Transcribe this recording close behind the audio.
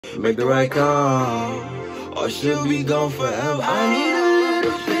Make the right come, or she'll be gone forever. I need a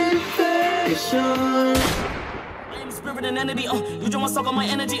little bit of patience. I am spirit and entity, you don't want to suck on my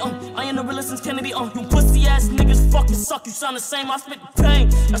energy, I am the realest since Kennedy, you pussy ass niggas fucking suck, you sound the same, I spit the pain.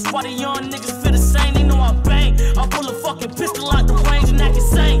 That's why the young niggas feel the same, they know I bang. I pull a fucking pistol out the range and act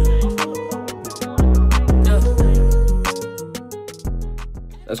insane.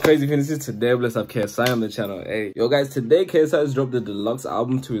 That's crazy. This is today. Let's have KSI on the channel. Hey, yo guys, today KSI has dropped the deluxe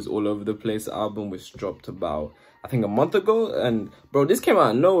album to his All Over the Place album, which dropped about, I think, a month ago. And bro, this came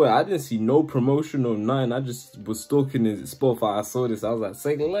out of nowhere. I didn't see no promotion or nothing. I just was stalking his Spotify. I saw this. I was like,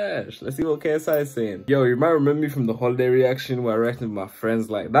 say Lash. Let's see what KSI is saying. Yo, you might remember me from the holiday reaction where I reacted with my friends.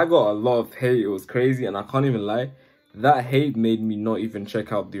 Like, that got a lot of hate. It was crazy, and I can't even lie. That hate made me not even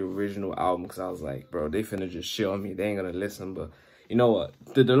check out the original album, because I was like, bro, they finna just shit on me. They ain't gonna listen. But you know what?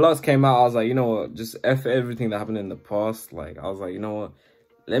 The deluxe came out. I was like, you know what? Just F everything that happened in the past. Like, I was like, you know what?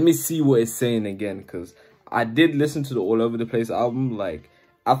 Let me see what it's saying again. Because I did listen to the All Over the Place album. Like,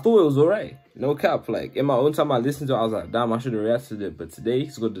 I thought it was alright. No cap. Like, in my own time, I listened to it. I was like, damn, I should have reacted to it. But today,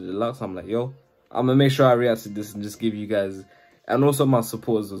 he's got the deluxe. I'm like, yo, I'm going to make sure I react to this and just give you guys, and also my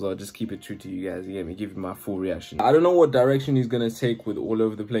supporters as well, just keep it true to you guys, you get me, give you my full reaction. I don't know what direction he's gonna take with All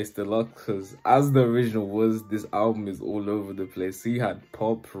Over the Place Deluxe, because as the original was, this album is all over the place. He had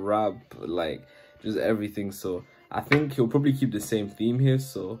pop, rap, like, just everything. So I think he'll probably keep the same theme here,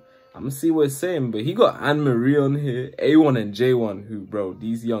 so I'm gonna see what it's saying. But he got Anne Marie on here, A1 and J1, who, bro,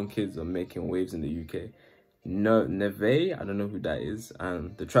 these young kids are making waves in the UK. No, Neve, I don't know who that is,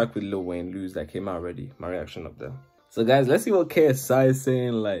 and the track with Lil Wayne, Lose, that came out already. My reaction up there. So guys, let's see what KSI is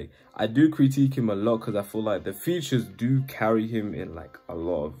saying. Like, I do critique him a lot because I feel like the features do carry him in like a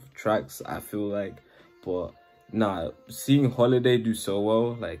lot of tracks, I feel like. But nah, seeing Holiday do so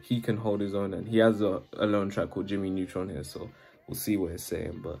well, like he can hold his own, and he has a lone track called Jimmy Neutron here, so we'll see what it's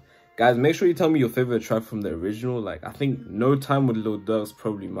saying. But guys, make sure you tell me your favorite track from the original. Like, I think No Time with Lil Durk's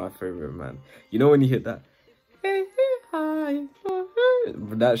probably my favorite, man. You know when you hit that?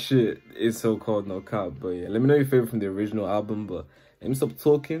 That shit is so cold, no cap. But yeah, let me know your favorite from the original album. But let me stop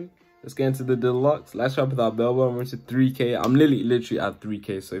talking. Let's get into the deluxe. Let's wrap with our bell button. We're to 3K. I'm literally at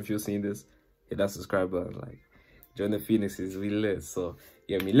 3K. So if you're seeing this, hit that subscribe button. Like, join the Phoenixes. We lit. So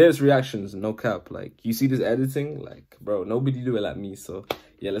yeah, me latest reactions, no cap. Like, you see this editing, like, bro, nobody do it like me. So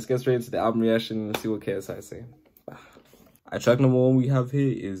yeah, let's get straight into the album reaction and see what KSI is saying. Track number 1 we have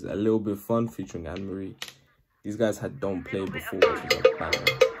here is A Little Bit Fun featuring Anne Marie. These guys had Don't Play before, which is like bang.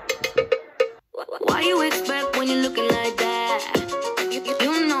 Why you expect when you're looking like that?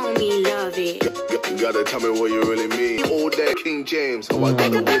 You know me, love it. You gotta tell me what you really mean. All day, King James. Oh, I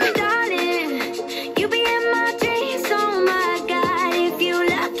gotta get it. Darling, you be in my dreams, oh my God. If you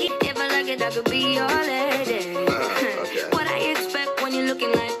lucky, if I like it, I could be your lady. Okay. What I expect when you're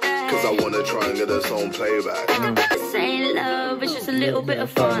looking like that? Cause I wanna try and get a song playback. This ain't love, it's just a little bit of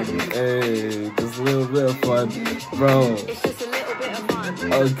fun. Hey, just a little bit of fun, bro. It's just a little bit of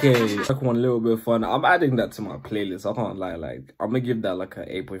fun. Okay, track 1, a little bit of fun. I'm adding that to my playlist. I can't lie. Like, I'm gonna give that like an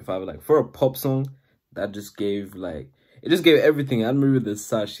 8.5. Like, for a pop song, that just gave like, it just gave everything. Anne Marie with the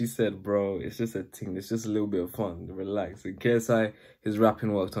sash, she said, bro, it's just a thing. It's just a little bit of fun. Relax. And KSI, his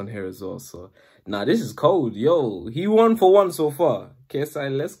rapping worked on here as well. So nah, this is cold. Yo, he won for 1 so far.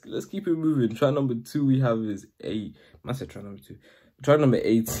 KSI, let's keep it moving. Track number 2 we have is I said track number 2. Track number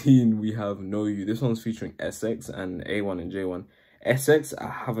 18 we have Know You. This one's featuring SX and A1 and J1. SX I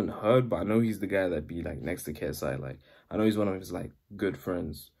haven't heard, but I know he's the guy that be like next to KSI. Like, I know he's one of his like good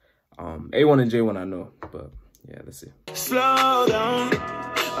friends. A1 and J1 I know, but yeah, let's see. Slow down,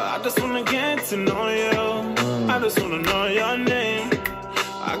 I just wanna get to know you. I just wanna know your name.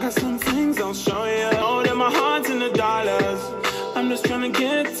 I got some things I'll show you. Oh, that my heart's in the dollars. I'm just trying to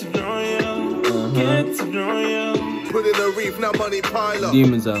get to know you. Get to know you. Put in a reef, now money pile up.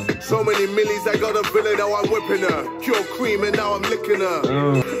 Demons out. So many millies, I got a villain, now I'm whipping her. Pure cream, and now I'm licking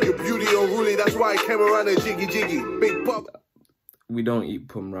her. Your beauty unruly, that's why I came around and jiggy jiggy. Big pop. We don't eat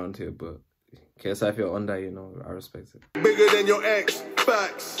pum around here, but KSI, if you're on that, you know, I respect it. Bigger than your ex,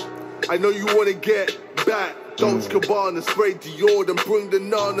 facts. I know you wanna get back. Dolce Gabbana, spray Dior, and bring the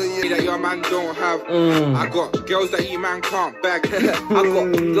nana. Yeah. That your man don't have. I got girls that you man can't bag. I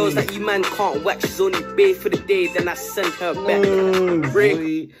got girls that you man can't wax. She's only bae for the day, then I send her back.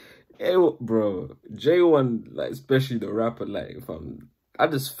 Hey, bro, J1, like, especially the rapper, like, I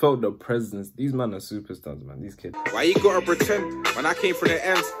just felt the presence. These men are superstars, man. These kids. Why you gotta pretend? When I came from the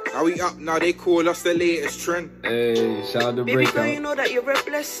ends, now we up, now they call us the latest trend. Hey, shout out to Baby Breakout. girl, you know that you're a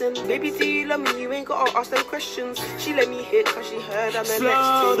blessing. Baby, do you love me? You ain't gotta ask them questions. She let me hit cause she heard I'm the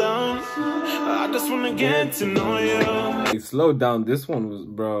Slow next down, I just wanna get to know you. Hey, slow down. This one was,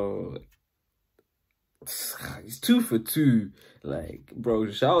 bro. He's 2 for 2. Like, bro,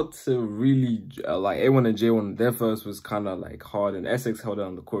 shout out to really like A1 and J1. Their first was kind of like hard, and Essex held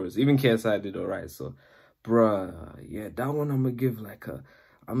down the chorus. Even KSI did alright. So, bruh, yeah, that one I'm gonna give like a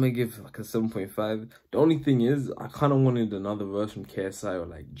 7.5. The only thing is, I kind of wanted another verse from KSI or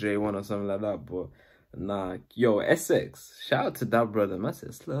like J1 or something like that. But nah, yo, Essex, shout out to that brother. Man, I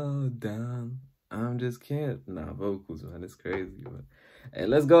said, slow down. I'm just can't. Nah, vocals, man, it's crazy, man. Hey,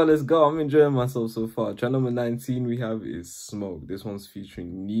 let's go. I'm enjoying myself so far. Track number 19 we have is Smoke. This one's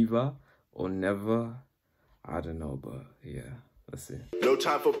featuring Neva or Never. I don't know, but yeah, let's see. No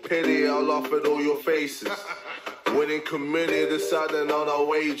time for pity, I'll laugh at all your faces. Winning committee, deciding on our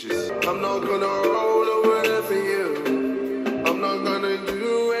wages. I'm not gonna roll over there for you. I'm not gonna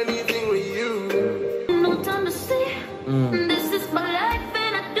do anything with you. No time to see. This is my life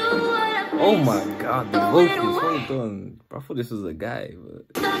and I do what I please. Oh my god, the vocals, well done. Bro, I thought this was a guy, but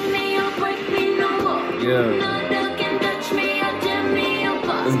Stop me or break me no more. yeah. No can touch me or tear me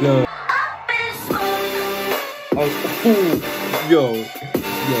apart. Let's go. Up in smoke. Oh, yo.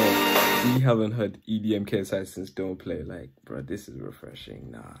 We haven't heard EDM KSI since Don't Play. Like, bro, this is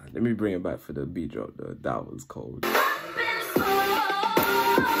refreshing. Nah, let me bring it back for the beat drop though. That was cold.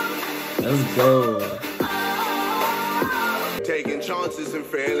 Let's go. Taking chances and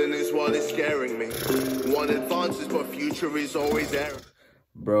failing is what is scaring me. One advances, but future is always there.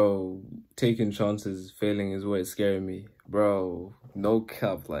 Bro, taking chances, failing is what is scaring me. Bro, no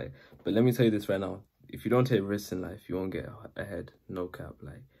cap, like. But let me tell you this right now. If you don't take risks in life, you won't get ahead. No cap,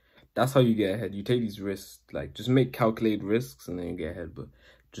 like. That's how you get ahead. You take these risks, like, just make calculated risks and then you get ahead. But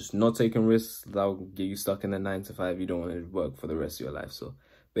just not taking risks, that'll get you stuck in a 9 to 5. You don't want to work for the rest of your life. So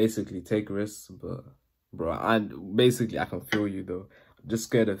basically, take risks, but bro, I can feel you though. I'm just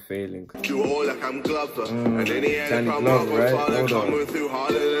scared of failing. Do all like I'm Glover. And then he had Danny a Glover, problem, right? father Hold on. coming through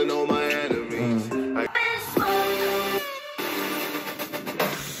harder than all my enemies.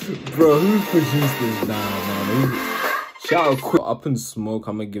 Bro, who produced this? Nah, man. Shout out quick. Up in Smoke,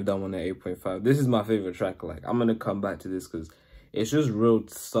 I'm gonna give that one an 8.5. This is my favorite track. Like, I'm gonna come back to this because it's just real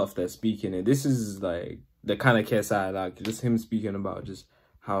stuff that's speaking. And this is like the kind of KSI I like. Just him speaking about just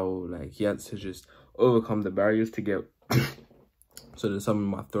how like he had to just overcome the barriers to get so there's something in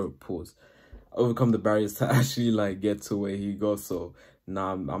my throat, pause, overcome the barriers to actually like get to where he got. So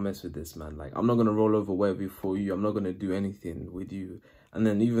nah, I mess with this, man. Like, I'm not gonna roll over wherever for you. I'm not gonna do anything with you. And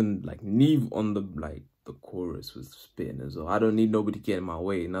then even like Neve on the like the chorus was spitting as well. I don't need nobody to get in my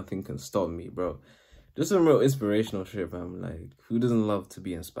way. Nothing can stop me, bro. Just some real inspirational shit, man. Like, who doesn't love to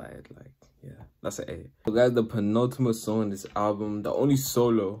be inspired? Like, yeah, that's an A. So guys, the penultimate song on this album, the only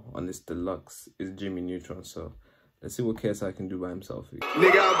solo on this deluxe is Jimmy Neutron. So let's see what KSI can do by himself.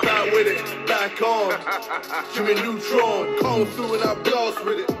 Nigga, I'm back with it, back on. Jimmy Neutron, come through and I blast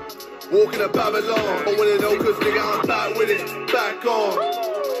with it. Walking to Babylon, I wanna know cause nigga, I'm back with it, back on.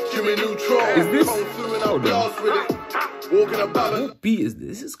 Jimmy Neutron, Is this? come through and I blast with it. Walking to Babylon. What beat is this?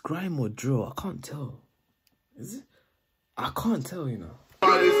 Is this grime or drill? I can't tell. Is it? I can't tell, you know.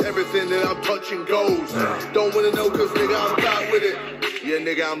 It's everything that I'm touching goes. Don't wanna know cause nigga, I'm back with it. Yeah,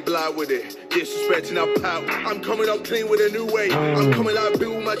 nigga, I'm black with it. Disrespecting up out. I'm coming up clean with a new way. I'm coming out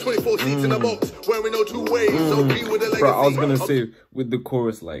Bill with my 24 seats in the box. Wearing no two ways. So be with the legacy. Bro, I was gonna say with the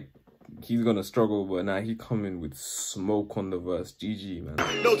chorus, like, he's gonna struggle, but now he coming with smoke on the verse. GG,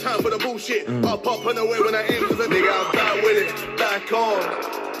 man. No time for the bullshit. I'll pop on the way when I aim cause a nigga, I'm back with it. Back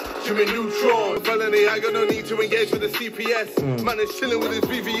on. Jimmy Neutron, felony, I got no need to engage with the CPS. Man is chilling with his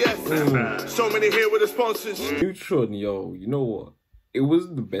BVS. So many here with the sponsors. Neutron, yo, you know what? It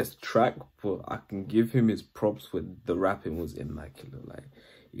wasn't the best track, but I can give him his props with the rapping was immaculate. Like,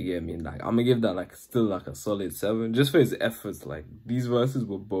 you get me? Like, I'm gonna give that like still like a solid 7, just for his efforts. Like, these verses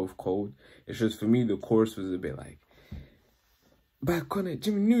were both cold. It's just for me the chorus was a bit like back on it,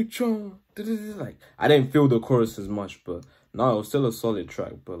 Jimmy Neutron. Like, I didn't feel the chorus as much, but no, it was still a solid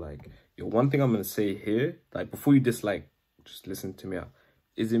track. But like, yo, one thing I'm gonna say here, like, before you dislike, just listen to me out.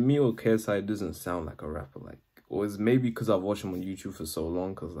 Is it me or KSI doesn't sound like a rapper? Like, or is maybe because I've watched him on YouTube for so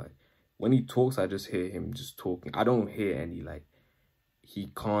long? Because like, when he talks, I just hear him just talking. I don't hear any like,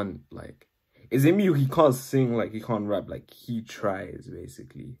 he can't like, is it me or he can't sing, like he can't rap? Like, he tries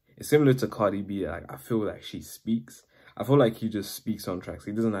basically. It's similar to Cardi B. Like, I feel like she speaks. I feel like he just speaks on tracks.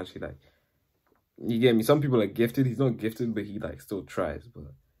 He doesn't actually You get me? Some people are gifted. He's not gifted, but he like still tries.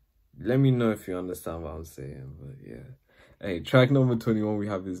 But let me know if you understand what I'm saying. But yeah. Hey, track number 21 we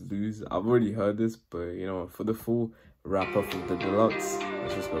have is Lose. I've already heard this, but you know, for the full wrap up of the deluxe,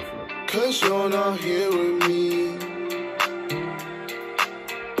 let's just go for it. Cause you're not here with me.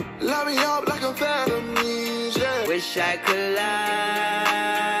 Light me up like a phantom, yeah. Wish I could lie.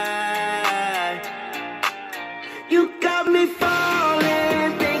 You got me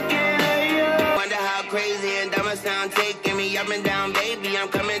falling, thinking of you. Wonder how crazy and dumb I sound, taking me up and down, baby. I'm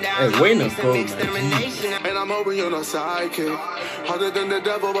coming down. Hey, Wayne is cool, man. And I'm hoping you're not psychic. Harder than the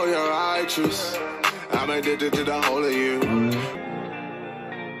devil, but you're righteous. I'm addicted to the whole of you.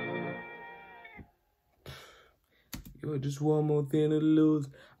 Yo, just one more thing to lose.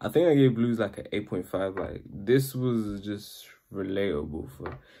 I think I gave Blues like an 8.5. Like, this was just relatable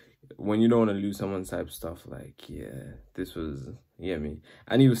for when you don't want to lose someone type stuff. Like, yeah, this was, you get me?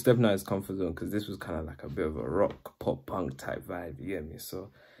 And he was stepping out his comfort zone because this was kind of like a bit of a rock, pop, punk type vibe, you get me?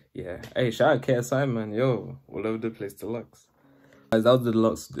 So, yeah. Hey, shout out KSI, man. Yo, all over the place, deluxe. Guys, that was the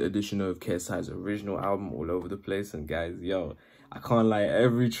deluxe edition of KSI's original album, All Over the Place. And guys, yo, I can't lie,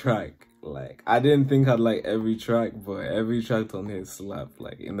 every track, like, I didn't think I'd like every track, but every track on here slapped,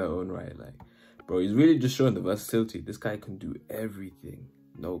 like, in their own right. Like, bro, he's really just showing the versatility. This guy can do everything,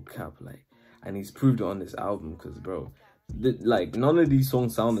 no cap, like, and he's proved it on this album, because, bro, like, none of these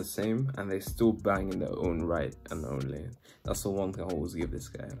songs sound the same, and they still bang in their own right and their own lane. That's the one thing I always give this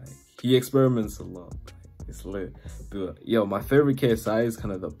guy. Like, he experiments a lot. It's lit. But yo, my favorite KSI is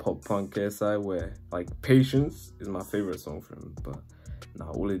kind of the pop punk KSI, where like Patience is my favorite song from him. But nah,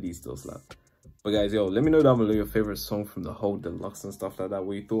 all of these still slap. But guys, yo, let me know down below your favorite song from the whole deluxe and stuff like that.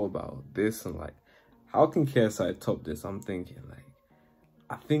 What you thought about this, and like, how can KSI top this? I'm thinking, like,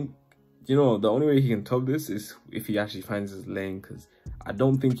 I think, you know, the only way he can top this is if he actually finds his lane, because I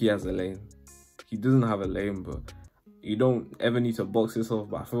don't think he has a lane. He doesn't have a lane, but you don't ever need to box yourself,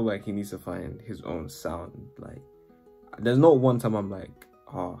 but I feel like he needs to find his own sound. Like, there's not one time I'm like,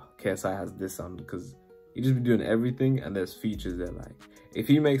 oh, KSI has this sound, because he just be doing everything, and there's features there. Like, if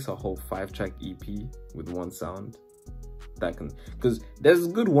he makes a whole 5-track EP with one sound, that can, because there's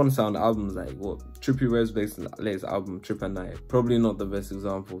good one sound albums, like what Trippie Redd's latest album, Trip and Night, probably not the best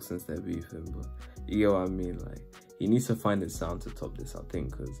example since they're beefing, but you get what I mean. Like, he needs to find his sound to top this, I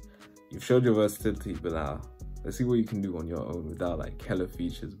think, because you've showed your versatility, but now let's see what you can do on your own without like hella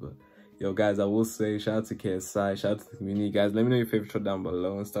features. But yo, guys, I will say shout out to KSI, shout out to the community. Guys, let me know your favorite track down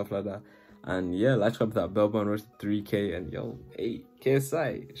below and stuff like that. And yeah, like, subscribe to that bell button, rush to 3K. And yo, hey,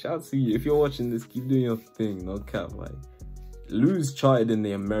 KSI, shout out to you. If you're watching this, keep doing your thing, no cap. Like, Lose charted in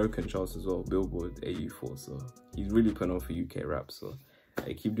the American charts as well, Billboard AU4. So he's really putting on for UK rap. So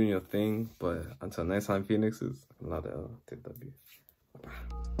hey, keep doing your thing. But until next time, Phoenixes, another TW.